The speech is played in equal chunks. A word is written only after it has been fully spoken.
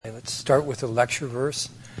start with the lecture verse.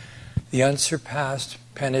 The unsurpassed,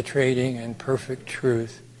 penetrating, and perfect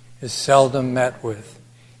truth is seldom met with,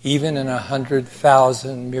 even in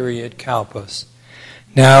 100,000 myriad kalpas.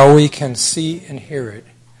 Now we can see and hear it.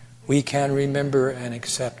 We can remember and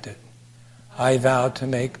accept it. I vow to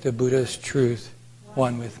make the Buddha's truth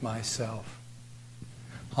one with myself.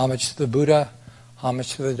 Homage to the Buddha,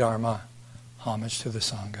 homage to the Dharma, homage to the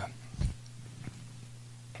Sangha.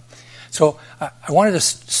 So I wanted to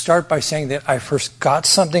start by saying that I first got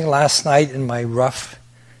something last night in my rough,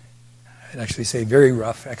 I'd actually say very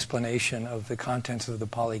rough, explanation of the contents of the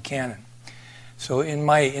Pali Canon. So in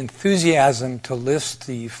my enthusiasm to list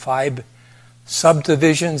the 5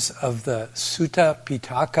 subdivisions of the Sutta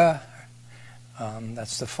Pitaka,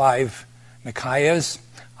 that's the 5 Nikayas,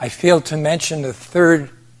 I failed to mention the 3rd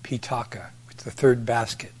Pitaka, the 3rd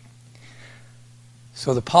basket.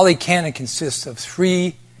 So the Pali Canon consists of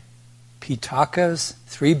 3 Pitakas,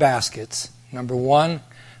 3 baskets. Number 1,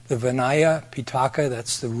 the Vinaya Pitaka,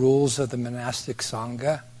 that's the rules of the monastic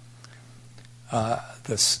Sangha.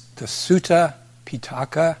 The Sutta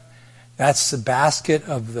Pitaka, that's the basket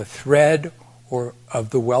of the thread or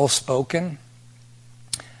of the well-spoken.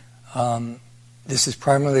 This is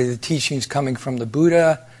primarily the teachings coming from the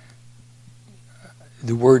Buddha.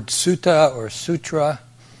 The word sutta or sutra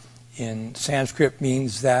in Sanskrit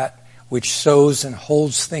means that which sews and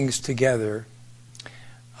holds things together.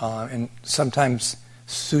 And sometimes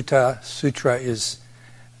sutra is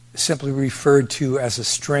simply referred to as a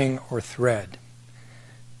string or thread.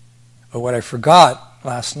 But what I forgot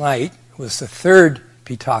last night was the 3rd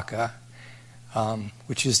Pitaka,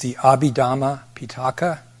 which is the Abhidhamma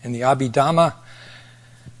Pitaka. And the Abhidhamma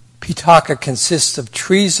Pitaka consists of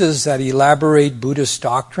treatises that elaborate Buddhist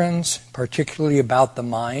doctrines, particularly about the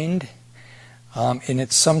mind. And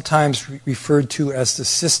it's sometimes referred to as the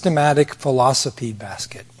systematic philosophy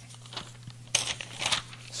basket.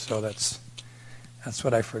 So that's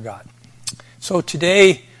what I forgot. So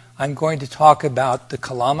today I'm going to talk about the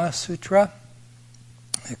Kalama Sutra.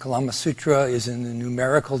 The Kalama Sutra is in the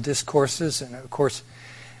numerical discourses, and of course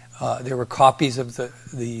there were copies of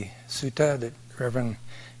the sutta that Reverend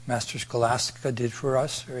Master Scholastica did for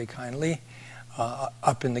us very kindly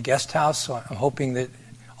up in the guest house. So I'm hoping that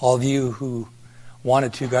all of you who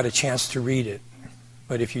wanted to got a chance to read it.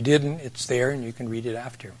 But if you didn't, it's there and you can read it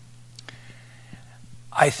after.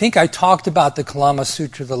 I think I talked about the Kalama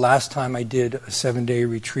Sutra the last time I did a 7-day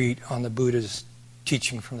retreat on the Buddha's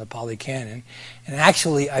teaching from the Pali Canon. And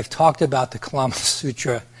actually, I've talked about the Kalama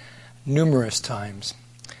Sutra numerous times.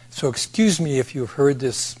 So excuse me if you've heard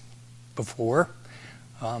this before.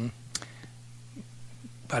 But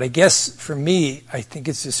I guess for me, I think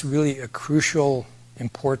it's just really a crucial,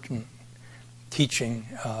 important teaching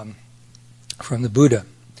from the Buddha.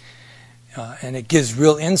 And it gives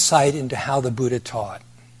real insight into how the Buddha taught.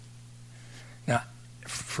 Now,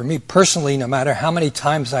 for me personally, no matter how many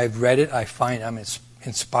times I've read it, I find I'm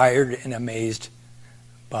inspired and amazed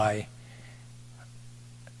by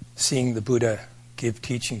seeing the Buddha give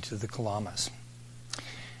teaching to the Kalamas.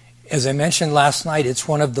 As I mentioned last night, it's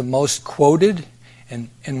one of the most quoted and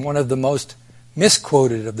one of the most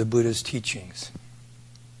misquoted of the Buddha's teachings.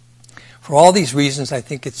 For all these reasons, I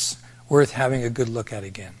think it's worth having a good look at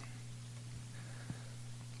again.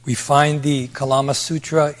 We find the Kalama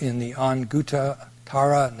Sutra in the Anguttara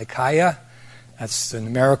Nikaya. That's the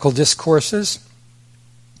numerical discourses.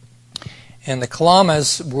 And the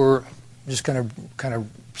Kalamas were, I'm just going to kind of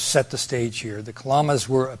set the stage here. The Kalamas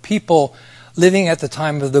were a people living at the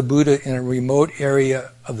time of the Buddha in a remote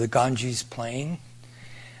area of the Ganges plain.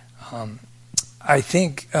 I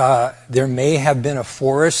think there may have been a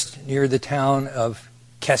forest near the town of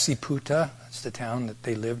Kesiputta. That's the town that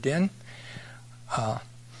they lived in.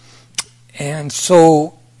 And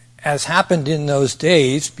so, as happened in those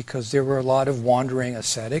days, because there were a lot of wandering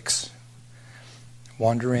ascetics,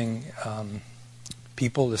 wandering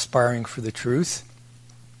people aspiring for the truth,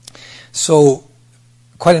 so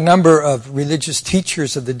quite a number of religious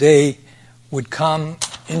teachers of the day would come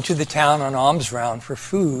into the town on alms round for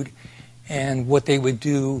food, and what they would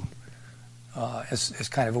do as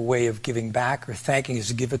kind of a way of giving back or thanking is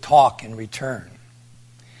to give a talk in return.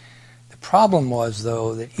 The problem was,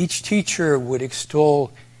 though, that each teacher would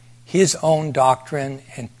extol his own doctrine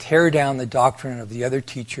and tear down the doctrine of the other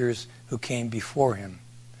teachers who came before him.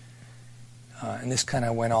 And this kind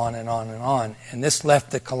of went on and on and on. And this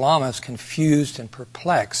left the Kalamas confused and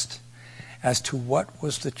perplexed as to what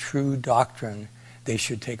was the true doctrine they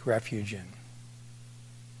should take refuge in.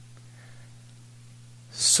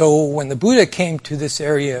 So when the Buddha came to this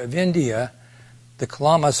area of India, the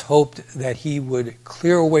Kalamas hoped that he would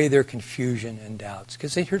clear away their confusion and doubts,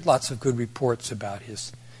 because they heard lots of good reports about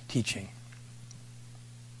his teaching.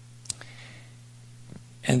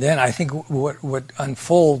 And then I think what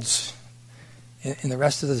unfolds in the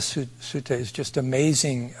rest of the sutta is just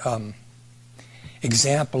amazing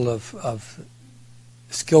example of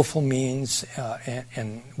skillful means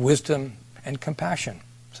and wisdom and compassion.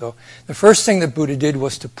 So the first thing that Buddha did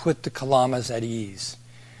was to put the Kalamas at ease.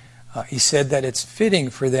 He said that it's fitting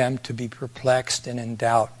for them to be perplexed and in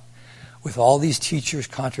doubt with all these teachers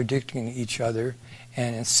contradicting each other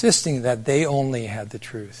and insisting that they only had the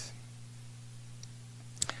truth.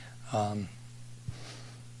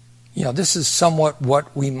 This is somewhat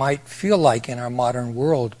what we might feel like in our modern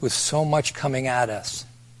world with so much coming at us.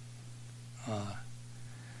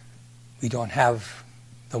 We don't have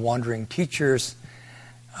the wandering teachers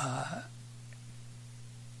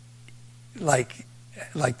like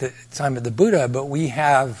the time of the Buddha, but we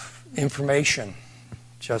have information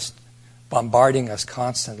just bombarding us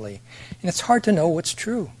constantly. And it's hard to know what's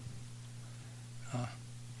true.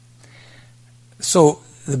 So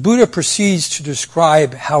the Buddha proceeds to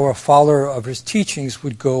describe how a follower of his teachings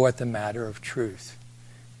would go at the matter of truth.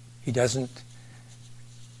 He doesn't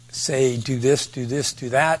say, do this, do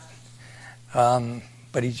that,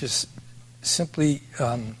 but he just simply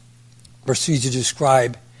proceeds to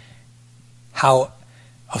describe how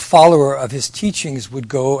a follower of his teachings would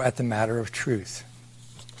go at the matter of truth.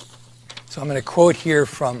 So I'm going to quote here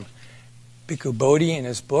from Bhikkhu Bodhi in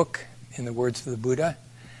his book, In the Words of the Buddha.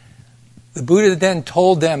 The Buddha then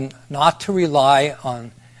told them not to rely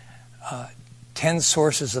on 10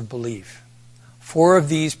 sources of belief. 4 of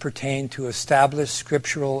these pertain to established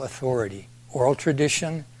scriptural authority: oral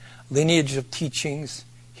tradition, lineage of teachings,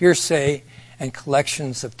 hearsay, and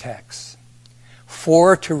collections of texts.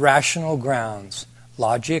 4 to rational grounds: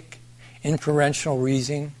 logic, inferential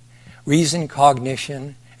reason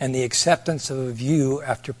cognition, and the acceptance of a view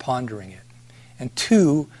after pondering it. And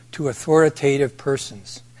 2 to authoritative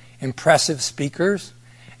persons: impressive speakers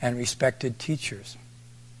and respected teachers.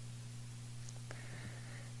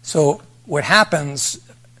 So what happens,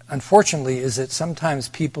 unfortunately, is that sometimes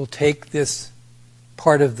people take this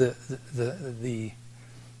part of the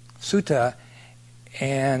sutta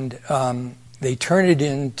and they turn it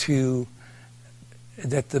into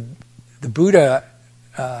that the Buddha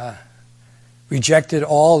rejected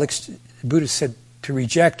all. The Buddha said to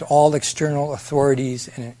reject all external authorities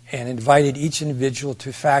and invited each individual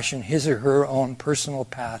to fashion his or her own personal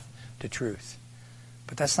path to truth.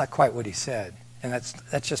 But that's not quite what he said. And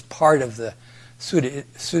that's just part of the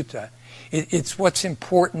sutta. It's what's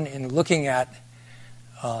important in looking at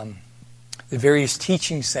the various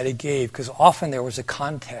teachings that he gave, because often there was a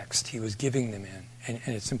context he was giving them in.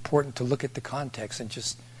 And it's important to look at the context and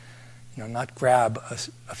just not grab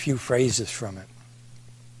a few phrases from it.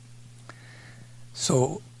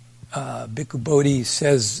 So Bhikkhu Bodhi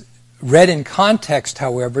says, read in context,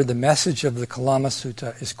 however, the message of the Kalama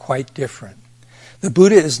Sutta is quite different. The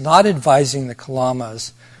Buddha is not advising the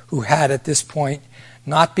Kalamas, who had at this point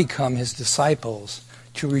not become his disciples,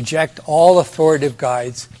 to reject all authoritative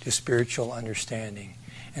guides to spiritual understanding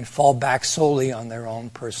and fall back solely on their own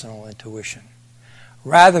personal intuition.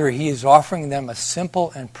 Rather, he is offering them a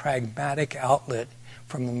simple and pragmatic outlet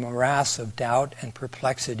from the morass of doubt and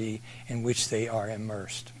perplexity in which they are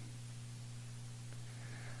immersed.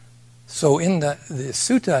 So in the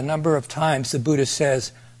sutta, a number of times the Buddha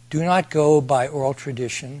says, do not go by oral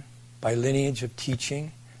tradition, by lineage of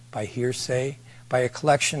teaching, by hearsay, by a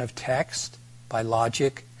collection of text, by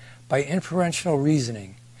logic, by inferential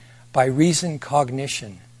reasoning, by reason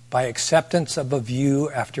cognition, by acceptance of a view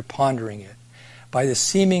after pondering it, by the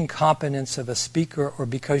seeming competence of a speaker, or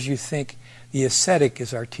because you think the ascetic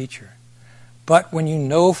is our teacher. But when you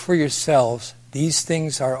know for yourselves, these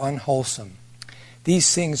things are unwholesome.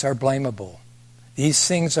 These things are blamable. These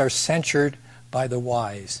things are censured by the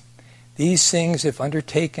wise. These things, if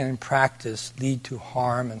undertaken in practice, lead to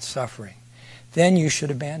harm and suffering. Then you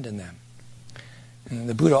should abandon them. And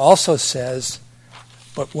the Buddha also says,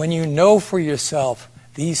 but when you know for yourself,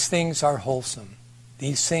 these things are wholesome.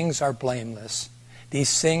 These things are blameless.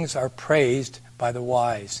 These things are praised by the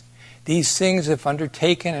wise. These things, if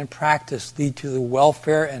undertaken and practiced, lead to the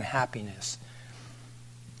welfare and happiness.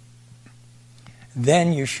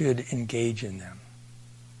 Then you should engage in them.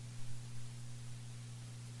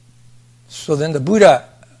 So then the Buddha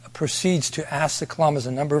proceeds to ask the Kalamas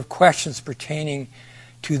a number of questions pertaining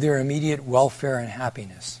to their immediate welfare and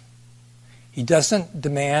happiness. He doesn't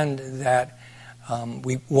demand that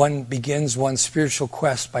one begins one's spiritual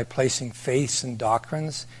quest by placing faiths and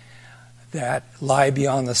doctrines that lie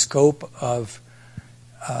beyond the scope of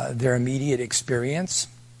their immediate experience.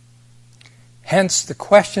 Hence, the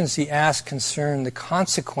questions he asked concern the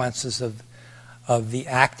consequences of the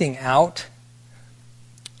acting out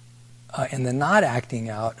and the not acting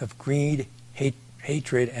out of greed,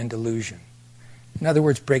 hatred, and delusion. In other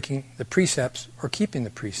words, breaking the precepts or keeping the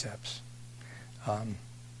precepts.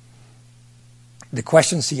 The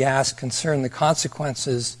questions he asked concern the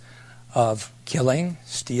consequences of killing,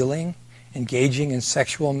 stealing, engaging in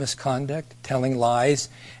sexual misconduct, telling lies,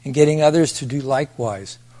 and getting others to do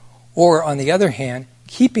likewise. Or, on the other hand,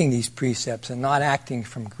 keeping these precepts and not acting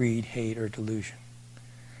from greed, hate, or delusion.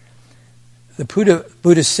 The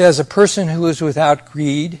Buddha says a person who is without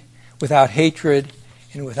greed, without hatred,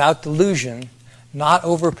 and without delusion, not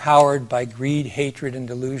overpowered by greed, hatred, and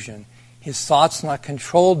delusion, his thoughts not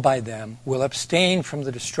controlled by them, will abstain from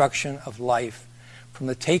the destruction of life, from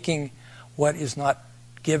the taking what is not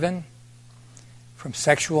given, from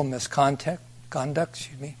sexual misconduct,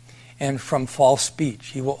 and from false speech.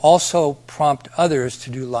 He will also prompt others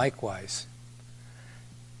to do likewise.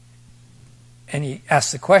 And he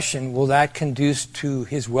asks the question, will that conduce to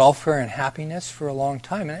his welfare and happiness for a long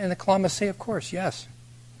time? And the Kalamas say, of course, yes.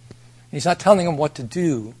 He's not telling him what to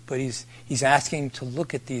do, but he's asking him to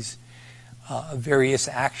look at these various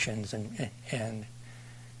actions and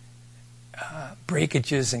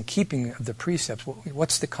breakages and keeping of the precepts.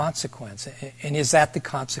 What's the consequence? And is that the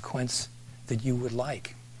consequence that you would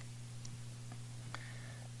like?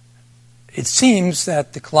 It seems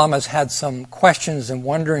that the Kalamas had some questions and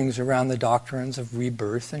wonderings around the doctrines of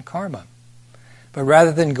rebirth and karma. But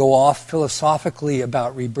rather than go off philosophically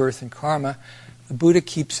about rebirth and karma, the Buddha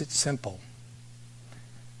keeps it simple.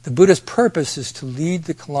 The Buddha's purpose is to lead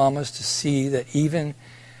the Kalamas to see that even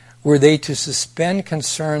were they to suspend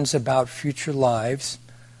concerns about future lives,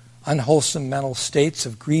 unwholesome mental states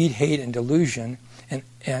of greed, hate, and delusion,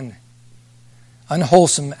 and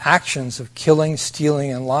unwholesome actions of killing,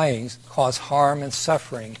 stealing, and lying cause harm and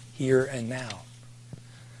suffering here and now.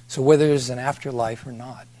 So whether there's an afterlife or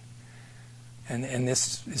not. And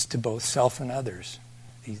this is to both self and others,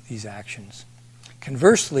 these actions.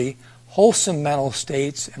 Conversely, wholesome mental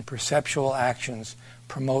states and perceptual actions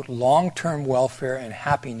promote long-term welfare and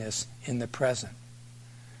happiness in the present.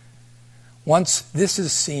 Once this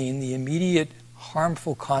is seen, the immediate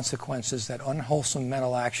harmful consequences that unwholesome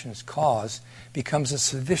mental actions cause becomes a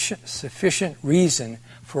sufficient reason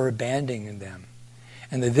for abandoning them.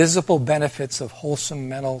 And the visible benefits of wholesome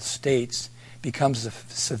mental states becomes a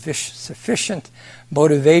sufficient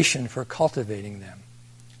motivation for cultivating them.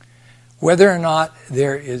 Whether or not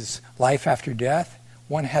there is life after death,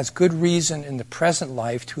 one has good reason in the present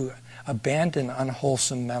life to abandon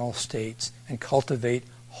unwholesome mental states and cultivate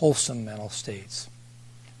wholesome mental states.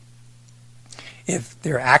 If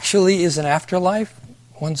there actually is an afterlife,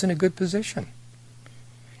 one's in a good position.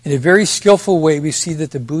 In a very skillful way, we see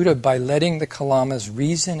that the Buddha, by letting the Kalamas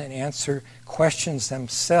reason and answer questions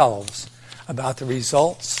themselves about the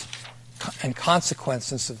results and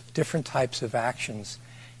consequences of different types of actions,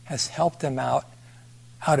 has helped them out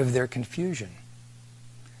of their confusion.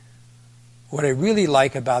 What I really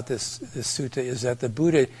like about this sutta is that the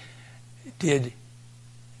Buddha did...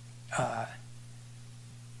 let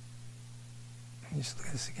me just look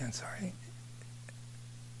at this again, sorry.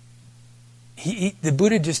 The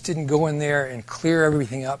Buddha just didn't go in there and clear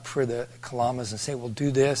everything up for the Kalamas and say, well,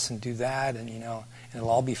 do this and do that, and and it'll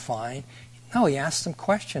all be fine. No, he asked them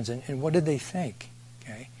questions, and what did they think?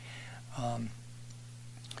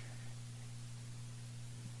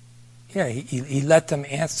 Okay, he let them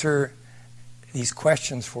answer these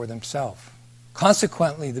questions for themselves.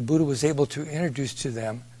 Consequently, the Buddha was able to introduce to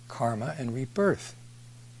them karma and rebirth.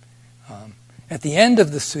 At the end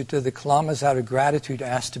of the sutta, the Kalamas, out of gratitude,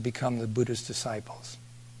 asked to become the Buddha's disciples.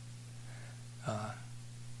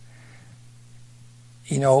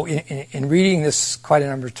 In reading this quite a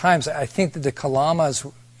number of times, I think that the Kalamas,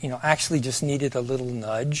 actually just needed a little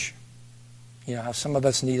nudge. How some of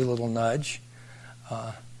us need a little nudge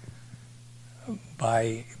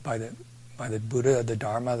by the Buddha, the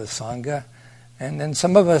Dharma, the Sangha, and then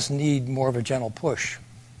some of us need more of a gentle push.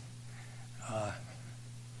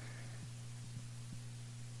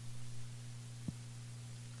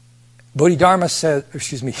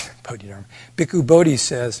 Bhikkhu Bodhi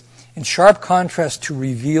says, in sharp contrast to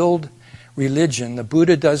revealed religion, the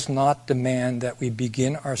Buddha does not demand that we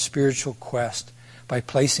begin our spiritual quest by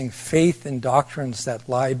placing faith in doctrines that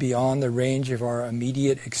lie beyond the range of our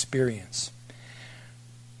immediate experience.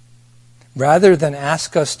 Rather than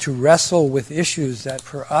ask us to wrestle with issues that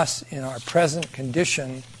for us in our present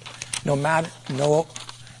condition, no amount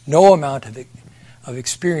of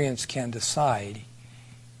experience can decide,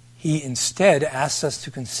 he instead asks us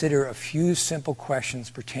to consider a few simple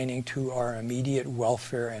questions pertaining to our immediate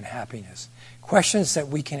welfare and happiness, questions that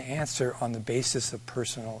we can answer on the basis of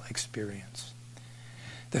personal experience.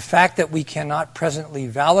 The fact that we cannot presently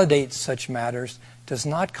validate such matters does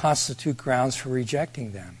not constitute grounds for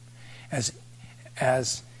rejecting them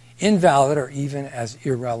as invalid or even as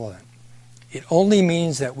irrelevant. It only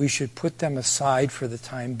means that we should put them aside for the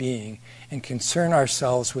time being and concern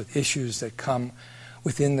ourselves with issues that come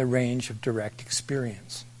within the range of direct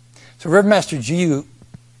experience. So Reverend Master Jiyu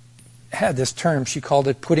had this term, she called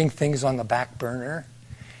it putting things on the back burner.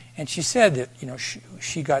 And she said that,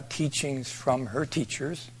 she got teachings from her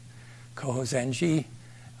teachers, Koho Zenji,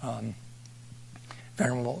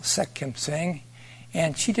 Venerable Sek Khyentse,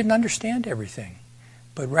 and she didn't understand everything.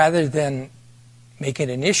 But rather than make it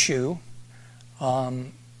an issue,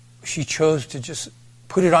 she chose to just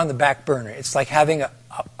put it on the back burner. It's like having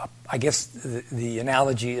I guess the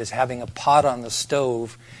analogy is having a pot on the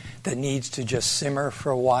stove that needs to just simmer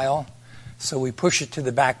for a while. So we push it to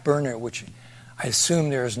the back burner, which I assume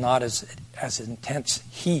there is not as intense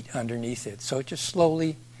heat underneath it. So it just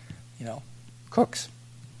slowly, cooks.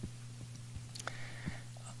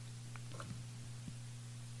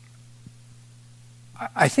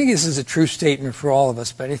 I think this is a true statement for all of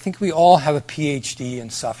us, but I think we all have a PhD in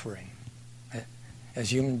suffering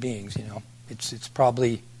as human beings. It's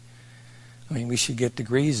probably, we should get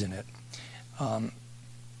degrees in it.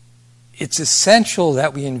 It's essential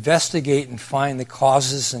that we investigate and find the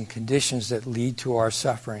causes and conditions that lead to our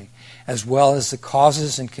suffering, as well as the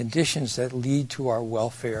causes and conditions that lead to our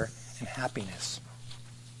welfare and happiness.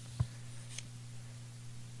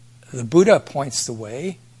 The Buddha points the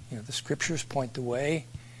way. The scriptures point the way.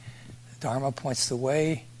 The Dharma points the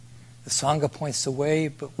way. The Sangha points the way.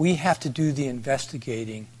 But we have to do the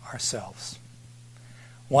investigating ourselves.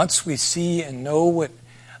 Once we see and know what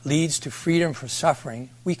leads to freedom from suffering,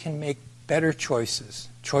 we can make better choices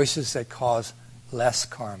that cause less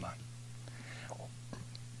karma.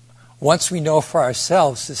 Once we know for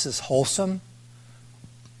ourselves this is wholesome,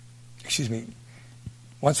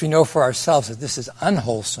 once we know for ourselves that this is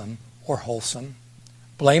unwholesome or wholesome,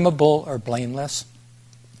 blamable or blameless,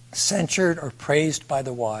 censured or praised by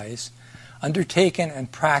the wise, undertaken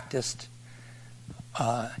and practiced,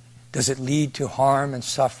 does it lead to harm and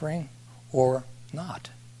suffering or not?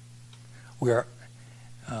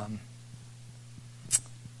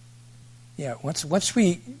 Once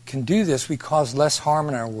we can do this, we cause less harm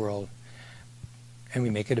in our world and we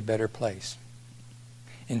make it a better place.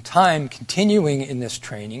 In time, continuing in this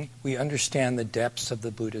training, we understand the depths of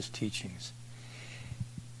the Buddha's teachings.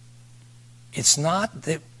 It's not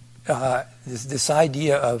that this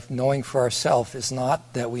idea of knowing for ourselves is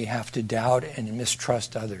not that we have to doubt and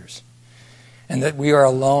mistrust others and that we are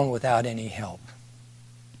alone without any help.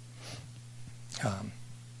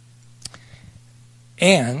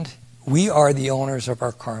 And we are the owners of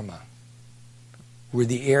our karma. We're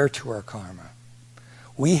the heir to our karma.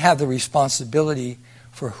 We have the responsibility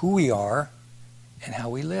for who we are and how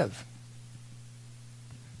we live.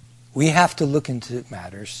 We have to look into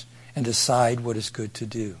matters and decide what is good to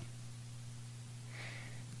do.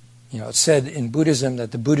 It's said in Buddhism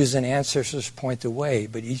that the Buddhas and ancestors point the way,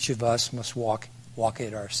 but each of us must walk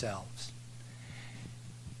it ourselves.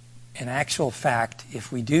 In actual fact,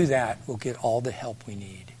 if we do that, we'll get all the help we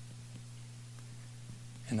need.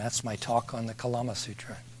 And that's my talk on the Kalama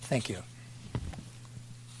Sutra. Thank you.